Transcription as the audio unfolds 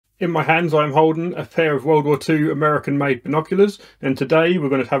In my hands I am holding a pair of World War II American made binoculars, and today we're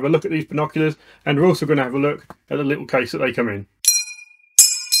going to have a look at these binoculars, and we're also going to have a look at the little case that they come in.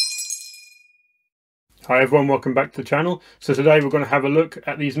 Hi everyone, welcome back to the channel. So today we're going to have a look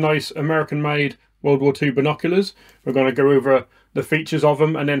at these nice American made World War II binoculars. We're going to go over the features of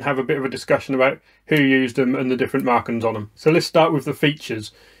them and then have a bit of a discussion about who used them and the different markings on them. So let's start with the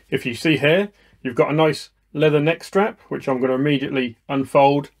features. If you see here, you've got a nice leather neck strap, which I'm going to immediately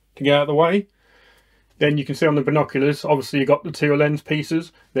unfold to get out of the way. Then you can see on the binoculars, obviously you've got the two lens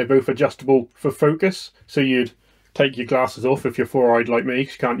pieces. They're both adjustable for focus. So you'd take your glasses off if you're four-eyed like me,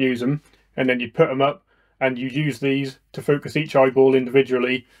 because you can't use them. And then you'd put them up and you use these to focus each eyeball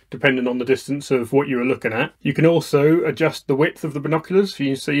individually, depending on the distance of what you were looking at. You can also adjust the width of the binoculars. You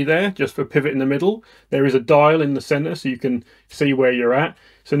can see there, just for pivot in the middle. There is a dial in the center, so you can see where you're at.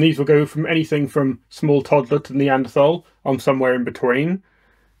 So these will go from anything from small toddler to Neanderthal. I'm somewhere in between.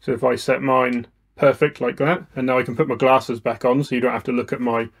 So if I set mine perfect like that, and now I can put my glasses back on so you don't have to look at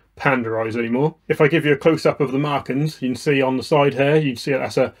my panda eyes anymore. If I give you a close-up of the markings, you can see on the side here, you can see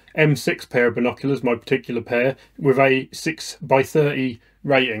that's a M6 pair of binoculars, my particular pair, with a 6x30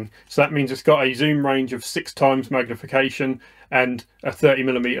 rating. So that means it's got a zoom range of 6 times magnification and a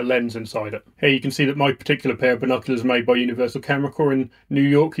 30mm lens inside it. Here you can see that my particular pair of binoculars are made by Universal Camera Corps in New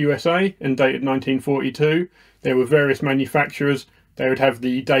York, USA, and dated 1942. There were various manufacturers. They would have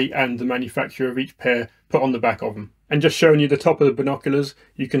the date and the manufacturer of each pair put on the back of them. And just showing you the top of the binoculars,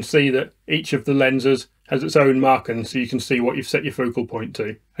 you can see that each of the lenses has its own marking, so you can see what you've set your focal point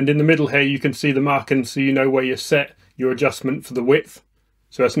to. And in the middle here, you can see the markings, so you know where you set your adjustment for the width.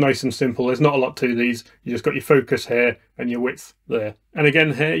 So that's nice and simple. There's not a lot to these. You just got your focus here and your width there. And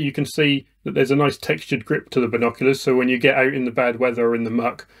again here, you can see that there's a nice textured grip to the binoculars, so when you get out in the bad weather or in the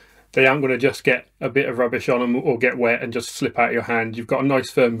muck, they aren't going to just get a bit of rubbish on them or get wet and just slip out of your hand. You've got a nice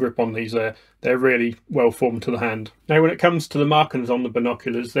firm grip on these there. They're really well formed to the hand. Now when it comes to the markings on the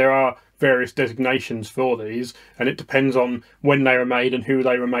binoculars, there are various designations for these, and it depends on when they were made and who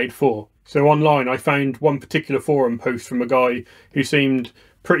they were made for. So online I found one particular forum post from a guy who seemed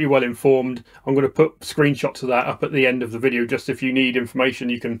pretty well informed. I'm going to put screenshots of that up at the end of the video, just if you need information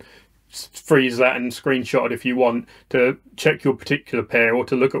you can freeze that and screenshot it if you want to check your particular pair or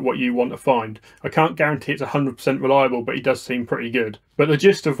to look at what you want to find. I can't guarantee it's 100% reliable, but it does seem pretty good. But the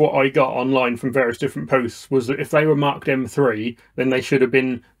gist of what I got online from various different posts was that if they were marked M3, then they should have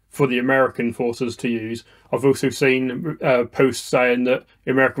been for the American forces to use. I've also seen posts saying that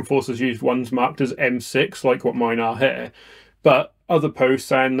American forces used ones marked as M6, like what mine are here, but other posts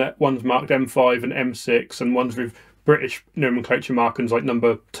saying that ones marked M5 and M6 and ones with British nomenclature markings like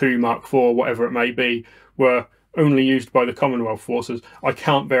number 2, Mark 4, whatever it may be, were only used by the Commonwealth forces. I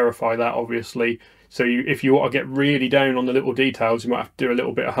can't verify that, obviously, so if you want to get really down on the little details, you might have to do a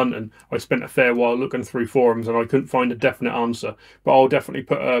little bit of hunting. I spent a fair while looking through forums and I couldn't find a definite answer, but I'll definitely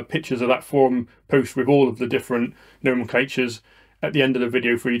put pictures of that forum post with all of the different nomenclatures at the end of the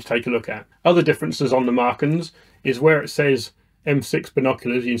video for you to take a look at. Other differences on the markings is where it says M6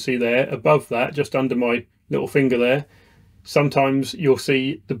 binoculars, you can see there, above that, just under my little finger there, sometimes you'll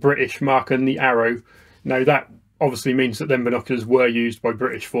see the British marking, the arrow. Now that obviously means that them binoculars were used by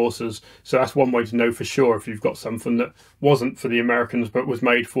British forces, so that's one way to know for sure if you've got something that wasn't for the Americans but was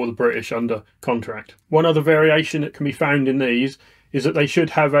made for the British under contract. One other variation that can be found in these is that they should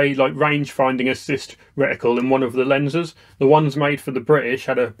have a range finding assist reticle in one of the lenses. The ones made for the British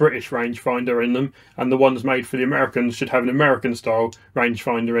had a British rangefinder in them, and the ones made for the Americans should have an American style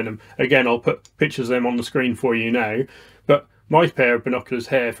rangefinder in them. Again, I'll put pictures of them on the screen for you now, but my pair of binoculars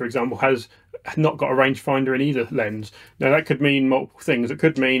here, for example, has not got a rangefinder in either lens. Now that could mean multiple things. It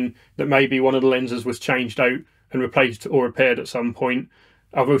could mean that maybe one of the lenses was changed out and replaced or repaired at some point.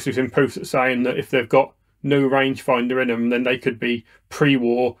 I've also seen posts saying that if they've got no rangefinder in them, then they could be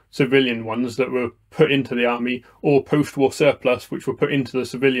pre-war civilian ones that were put into the army, or post-war surplus which were put into the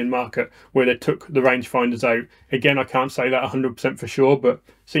civilian market where they took the rangefinders out. Again, I can't say that 100% for sure, but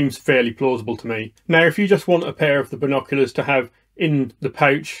seems fairly plausible to me. Now if you just want a pair of the binoculars to have in the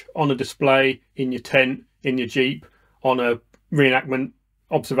pouch, on a display, in your tent, in your Jeep, on a reenactment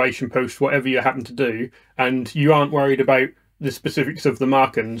observation post, whatever you happen to do, and you aren't worried about the specifics of the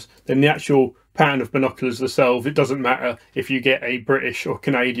markings, then the actual pattern of binoculars themselves, it doesn't matter if you get a British or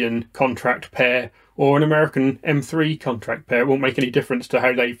Canadian contract pair or an American M3 contract pair. It won't make any difference to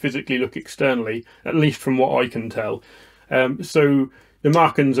how they physically look externally, at least from what I can tell. So the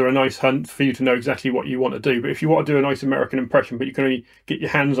markings are a nice hunt for you to know exactly what you want to do. But if you want to do a nice American impression, but you can only get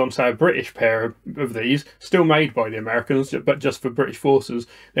your hands on, say, a British pair of these, still made by the Americans, but just for British forces,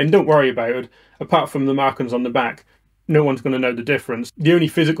 then don't worry about it. Apart from the markings on the back, no one's going to know the difference. The only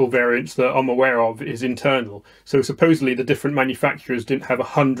physical variance that I'm aware of is internal. So supposedly the different manufacturers didn't have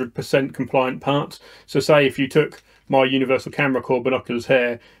 100% compliant parts. So say if you took my universal camera core binoculars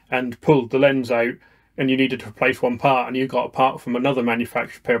here and pulled the lens out, and you needed to replace one part and you got a part from another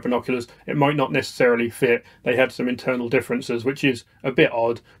manufactured pair of binoculars, it might not necessarily fit. They had some internal differences, which is a bit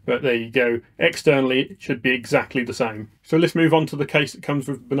odd, but there you go. Externally, it should be exactly the same. So let's move on to the case that comes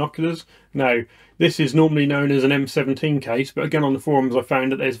with binoculars. Now, this is normally known as an M17 case, but again on the forums I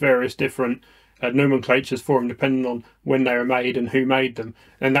found that there's various different nomenclatures for them depending on when they were made and who made them,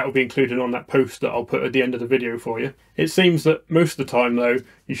 and that will be included on that post that I'll put at the end of the video for you. It seems that most of the time though,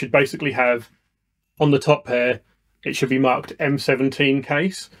 you should basically have on the top here, it should be marked M17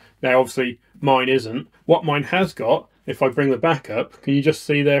 case. Now obviously mine isn't. What mine has got, if I bring the back up, can you just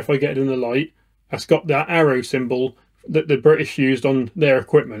see there if I get it in the light, that's got that arrow symbol that the British used on their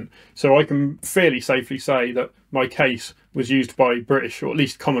equipment. So I can fairly safely say that my case was used by British, or at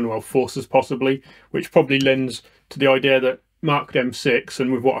least Commonwealth forces possibly, which probably lends to the idea that marked M6,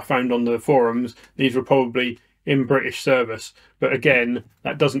 and with what I found on the forums, these were probably in British service. But again,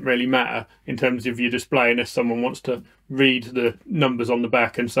 that doesn't really matter in terms of your display unless someone wants to read the numbers on the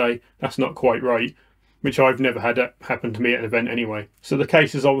back and say that's not quite right, which I've never had happen to me at an event anyway. So the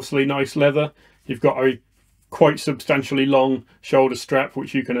case is obviously nice leather. You've got a quite substantially long shoulder strap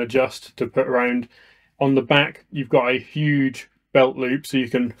which you can adjust to put around. On the back you've got a huge belt loop, so you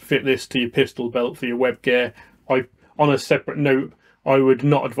can fit this to your pistol belt for your web gear. On a separate note, I would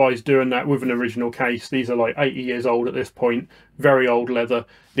not advise doing that with an original case. These are like 80 years old at this point, very old leather.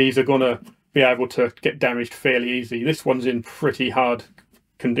 These are going to be able to get damaged fairly easy. This one's in pretty hard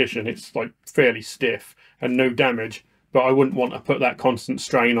condition. It's like fairly stiff and no damage, but I wouldn't want to put that constant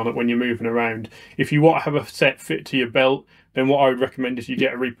strain on it when you're moving around. If you want to have a set fit to your belt, then what I would recommend is you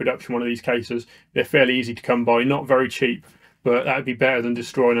get a reproduction one of these cases. They're fairly easy to come by, not very cheap, but that would be better than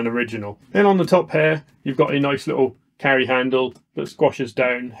destroying an original. Then on the top here, you've got a nice little carry handle that squashes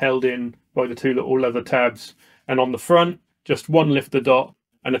down, held in by the two little leather tabs. And on the front, just one lifter dot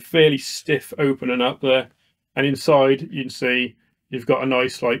and a fairly stiff opening up there. And inside, you can see you've got a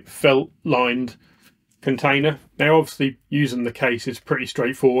nice like felt lined container. Now obviously using the case is pretty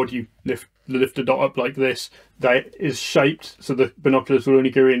straightforward. You lift the lifter dot up like this. That is shaped so the binoculars will only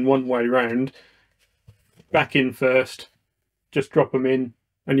go in one way round. Back in first, just drop them in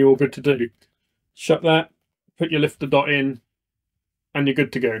and you're all good to do. Shut that, put your lifter dot in and you're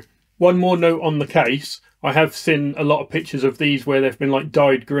good to go. One more note on the case, I have seen a lot of pictures of these where they've been like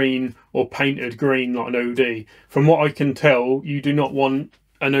dyed green or painted green like an OD. From what I can tell, you do not want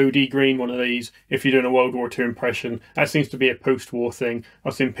an OD green one of these if you're doing a World War II impression. That seems to be a post-war thing.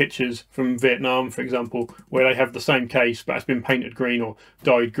 I've seen pictures from Vietnam, for example, where they have the same case but it's been painted green or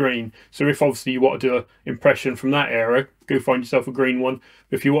dyed green. So if obviously you want to do an impression from that era, go find yourself a green one.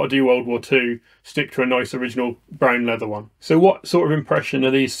 If you want to do World War II, stick to a nice original brown leather one. So what sort of impression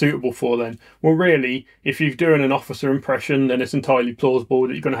are these suitable for then? Well really, if you're doing an officer impression, then it's entirely plausible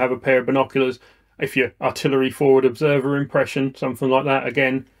that you're going to have a pair of binoculars. If you're artillery forward observer impression, something like that,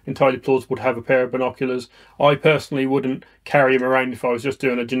 again, entirely plausible to have a pair of binoculars. I personally wouldn't carry them around if I was just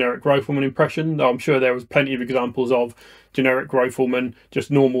doing a generic rifleman impression. I'm sure there was plenty of examples of generic riflemen, just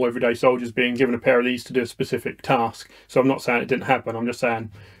normal everyday soldiers being given a pair of these to do a specific task. So I'm not saying it didn't happen, I'm just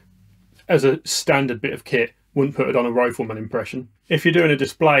saying as a standard bit of kit, wouldn't put it on a rifleman impression. If you're doing a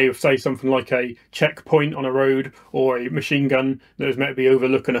display of say something like a checkpoint on a road or a machine gun that is meant to be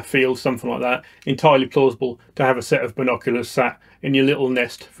overlooking a field, something like that, entirely plausible to have a set of binoculars sat in your little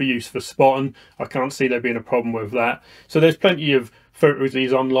nest for use for spotting. I can't see there being a problem with that. So there's plenty of photos of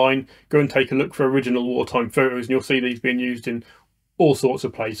these online. Go and take a look for original wartime photos and you'll see these being used in all sorts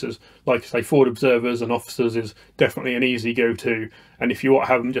of places. Like I say, forward observers and officers is definitely an easy go-to, and if you want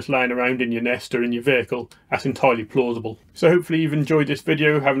to have them just laying around in your nest or in your vehicle, that's entirely plausible. So hopefully you've enjoyed this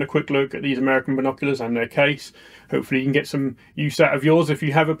video, having a quick look at these American binoculars and their case. Hopefully you can get some use out of yours if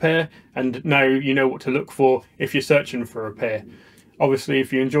you have a pair, and now you know what to look for if you're searching for a pair. Obviously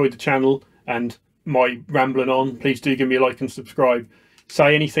if you enjoyed the channel and my rambling on, please do give me a like and subscribe.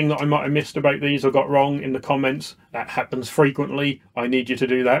 Say anything that I might have missed about these or got wrong in the comments. That happens frequently. I need you to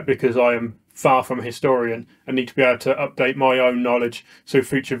do that because I am far from a historian and need to be able to update my own knowledge so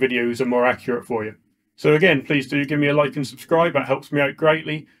future videos are more accurate for you. So again, please do give me a like and subscribe. That helps me out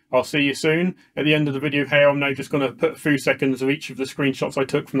greatly. I'll see you soon. At the end of the video here, I'm now just going to put a few seconds of each of the screenshots I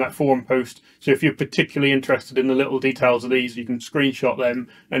took from that forum post. So if you're particularly interested in the little details of these, you can screenshot them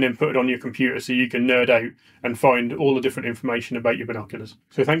and then put it on your computer so you can nerd out and find all the different information about your binoculars.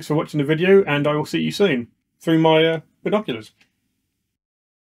 So thanks for watching the video, and I will see you soon through my binoculars.